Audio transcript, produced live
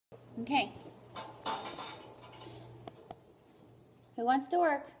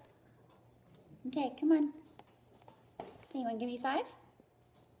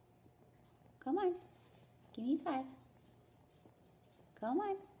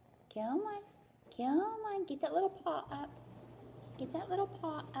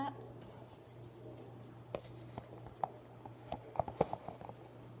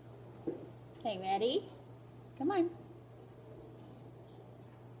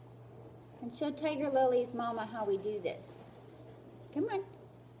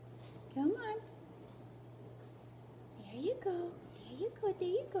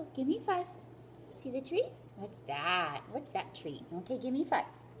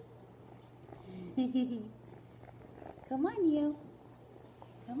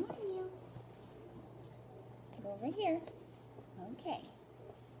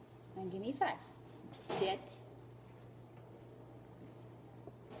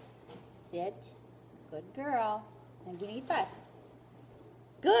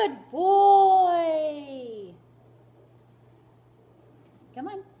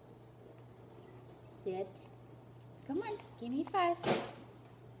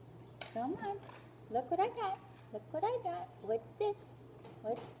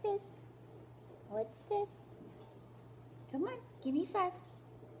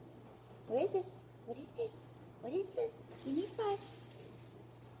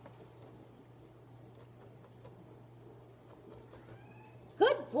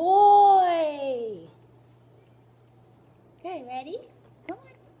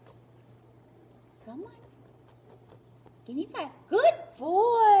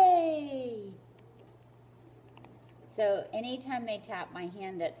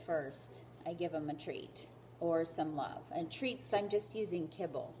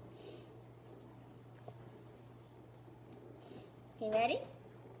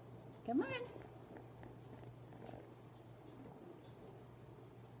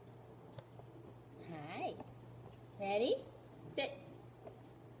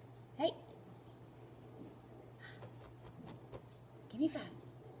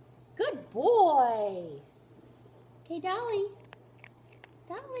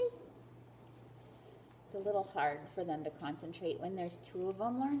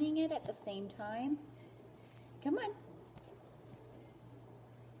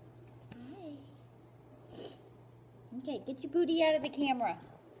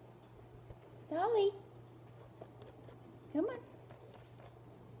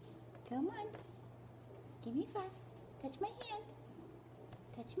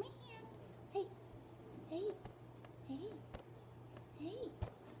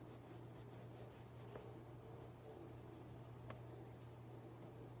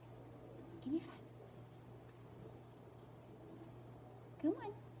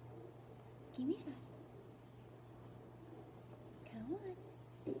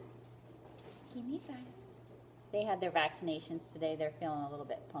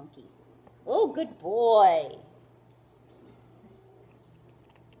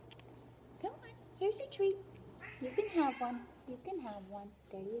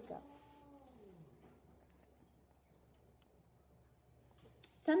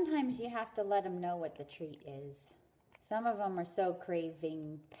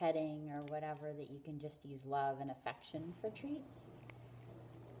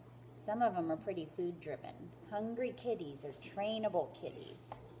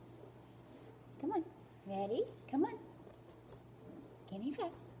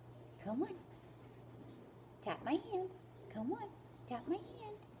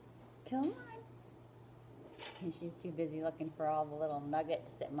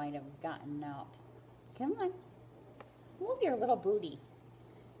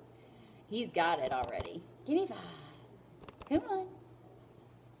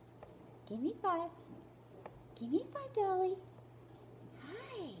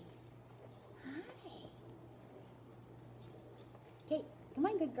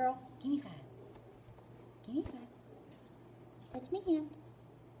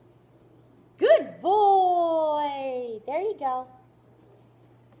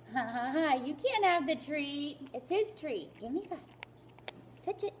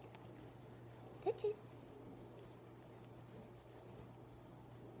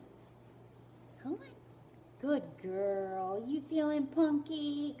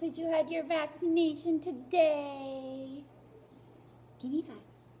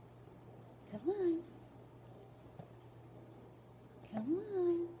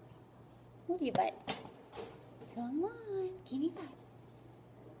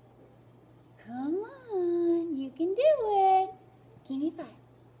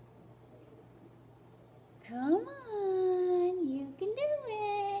Come on, you can do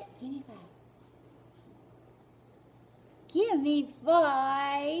it. Give me 5. Give me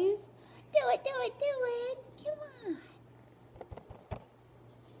 5. Do it, do it, do it. Come on.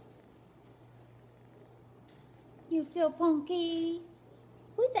 You feel punky?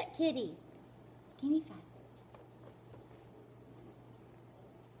 Who's that kitty? Give me 5.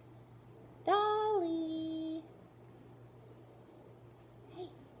 Dolly. Hey.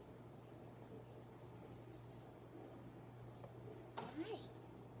 Hi.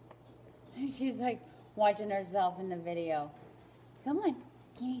 She's like watching herself in the video. Come on.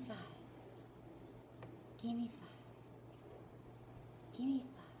 Give me 5. Give me 5. Give me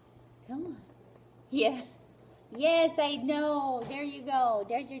 5. Come on. Yeah. Yes, I know. There you go.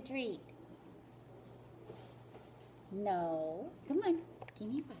 There's your treat. No. Come on. Give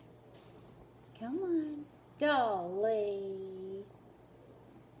me 5. Come on. Dolly.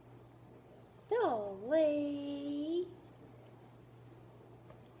 Dolly.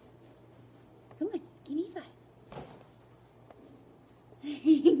 Come on. Give me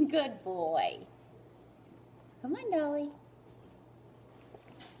 5. Good boy. Come on, Dolly.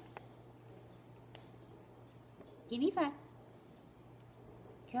 Give me 5.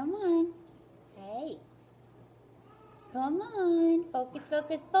 Come on. Hey. Come on. Focus,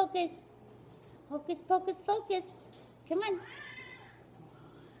 focus, focus. Focus, focus, focus. Come on.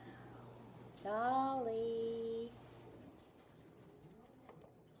 Dolly.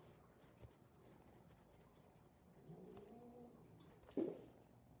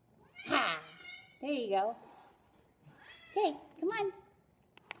 Ha! There you go. Okay, come on.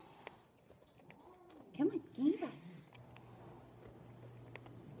 Come on, give me 5.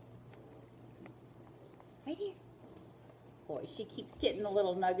 Right here. Boy, she keeps getting the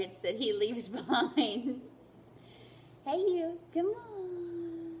little nuggets that he leaves behind. Hey, you. Come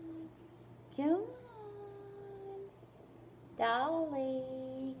on. Come on.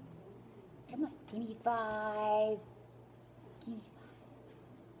 Dolly. Come on. Give me 5. Give me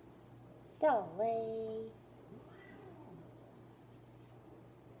 5. Dolly.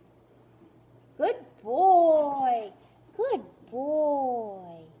 Good boy. Good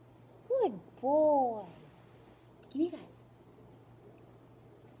boy. Good boy. Give me 5.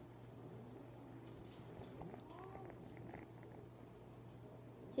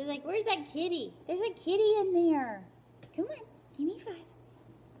 She's like, where's that kitty? There's a kitty in there. Come on, give me 5.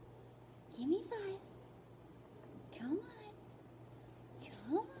 Give me 5. Come on.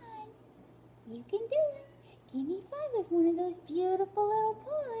 Come on. You can do it. Give me 5 with one of those beautiful little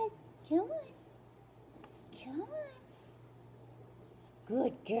paws. Come on. Come on.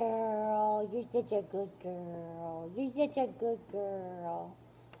 Good girl. You're such a good girl. You're such a good girl.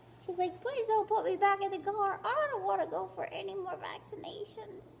 She's like, please don't put me back in the car. I don't want to go for any more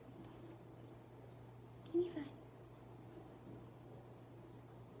vaccinations. Give me 5.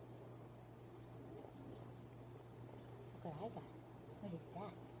 Look what I got. What is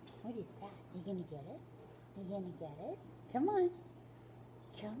that? What is that? You gonna get it? You gonna get it? Come on.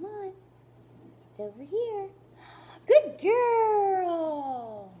 Come on. It's over here. Good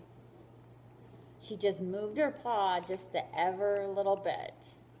girl. She just moved her paw just a ever little bit.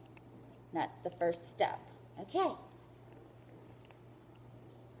 That's the first step. Okay.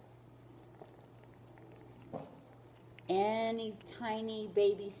 Any tiny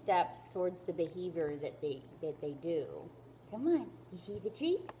baby steps towards the behavior that they do. Come on. You see the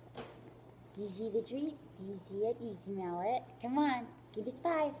treat? You see the treat? Do you see it? You smell it? Come on. Give us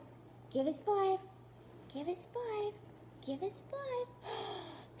 5. Give us 5. Give us 5. Give us 5.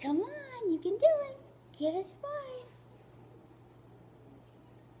 Come on. You can do it. Give us 5.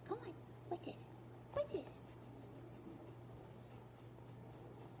 Come on. What's this? What's this?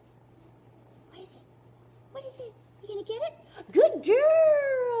 What is it? What is it? You gonna get it? Good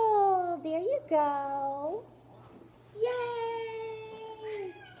girl! There you go.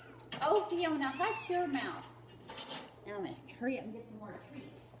 Yay! Oh, Fiona, hush your mouth. Now I'm gonna hurry up and get some more treats.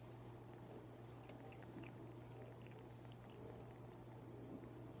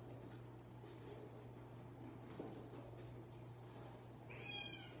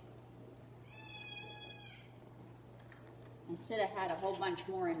 I should have had a whole bunch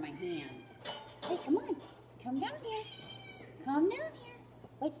more in my hand. Hey, come on. Come down here. Come down here.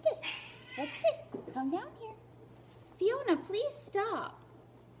 What's this? What's this? Come down here. Fiona, please stop.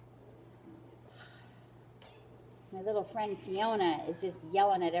 My little friend Fiona is just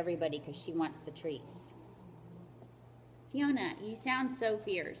yelling at everybody because she wants the treats. Fiona, you sound so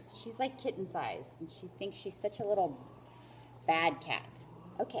fierce. She's like kitten sized, and she thinks she's such a little bad cat.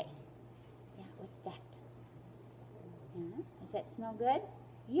 Okay. Yeah, what's that? Yeah, does that smell good?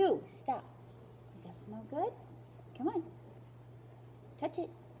 You, stop. Does that smell Smell good? Come on. Touch it.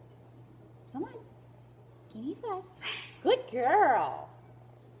 Come on. Give me 5. Good girl.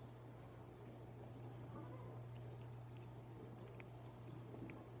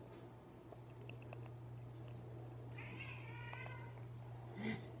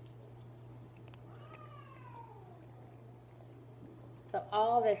 So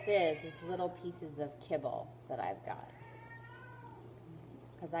all this is little pieces of kibble that I've got.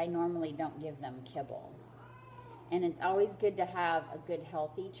 Because I normally don't give them kibble. And it's always good to have a good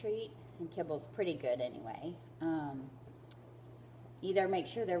healthy treat, and kibble's pretty good anyway. Either make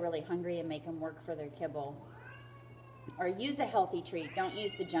sure they're really hungry and make them work for their kibble, or use a healthy treat. Don't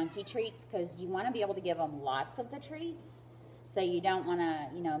use the junky treats, because you want to be able to give them lots of the treats. So you don't want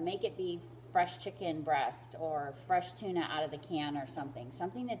to, make it be fresh chicken breast or fresh tuna out of the can or something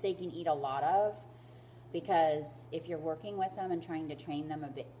that they can eat a lot of. Because if you're working with them and trying to train them a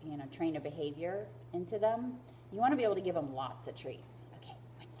bit, train a behavior into them, you want to be able to give them lots of treats. Okay,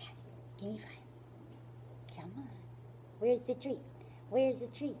 what's that? Give me 5. Come on. Where's the treat? Where's the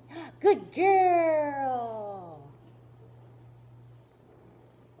treat? Good girl.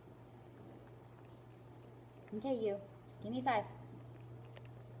 Okay, you. Give me 5.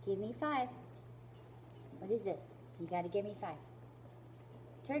 Give me 5. What is this? You got to give me 5.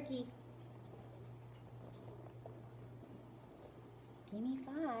 Turkey. Give me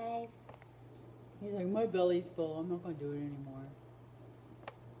 5. He's like, my belly's full. I'm not going to do it anymore.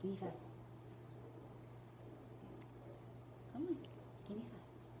 Give me 5. Come on. Give me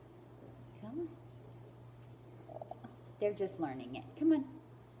 5. Come on. Oh, they're just learning it. Come on.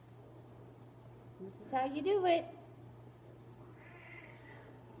 This is how you do it.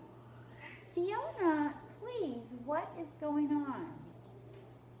 Fiona, please, what is going on?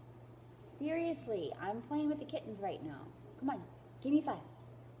 Seriously, I'm playing with the kittens right now. Come on. Give me 5.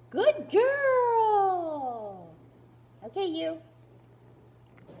 Good girl. Okay, you.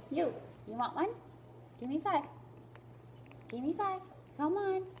 You want one? Give me 5. Give me 5. Come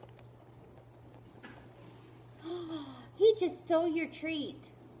on. He just stole your treat.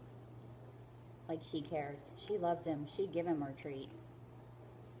 Like she cares. She loves him. She'd give him her treat.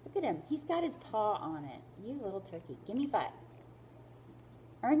 Look at him. He's got his paw on it. You little turkey. Give me 5.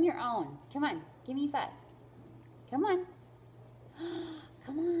 Earn your own. Come on. Give me 5. Come on.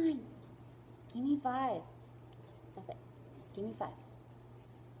 Come on. Give me 5. Stop it. Give me 5.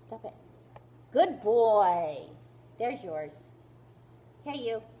 Stop it. Good boy. There's yours. Okay,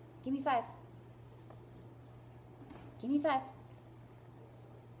 you. Give me 5. Give me 5.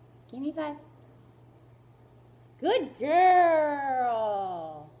 Give me 5. Good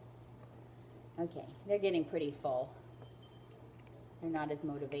girl. Okay, they're getting pretty full. They're not as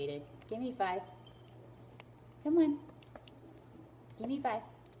motivated. Give me 5. Come on. Give me 5.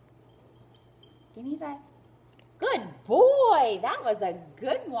 Give me 5. Good boy. That was a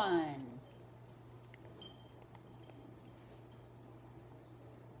good one.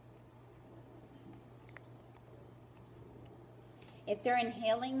 If they're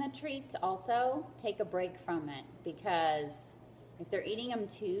inhaling the treats also, take a break from it, because if they're eating them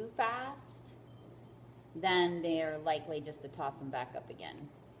too fast, then they're likely just to toss them back up again.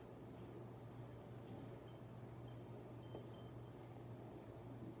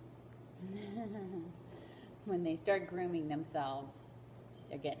 When they start grooming themselves,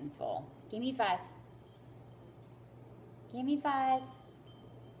 they're getting full. Give me 5. Give me 5.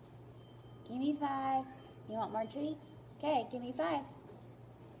 Give me 5. You want more treats? Okay, give me 5.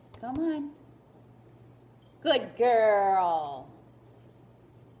 Come on. Good girl.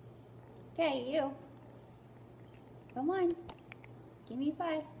 Okay, you. Come on. Give me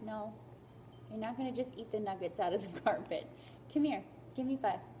 5. No. You're not going to just eat the nuggets out of the carpet. Come here. Give me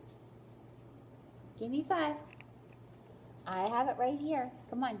 5. Give me 5. I have it right here.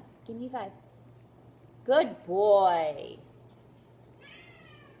 Come on. Give me 5. Good boy.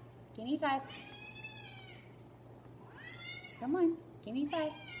 Give me 5. Come on. Give me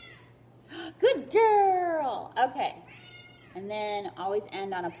 5. Good girl. Okay. And then always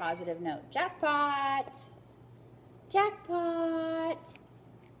end on a positive note. Jackpot. Jackpot.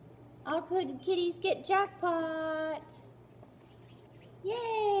 All good kitties get jackpot.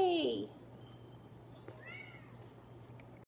 Yay.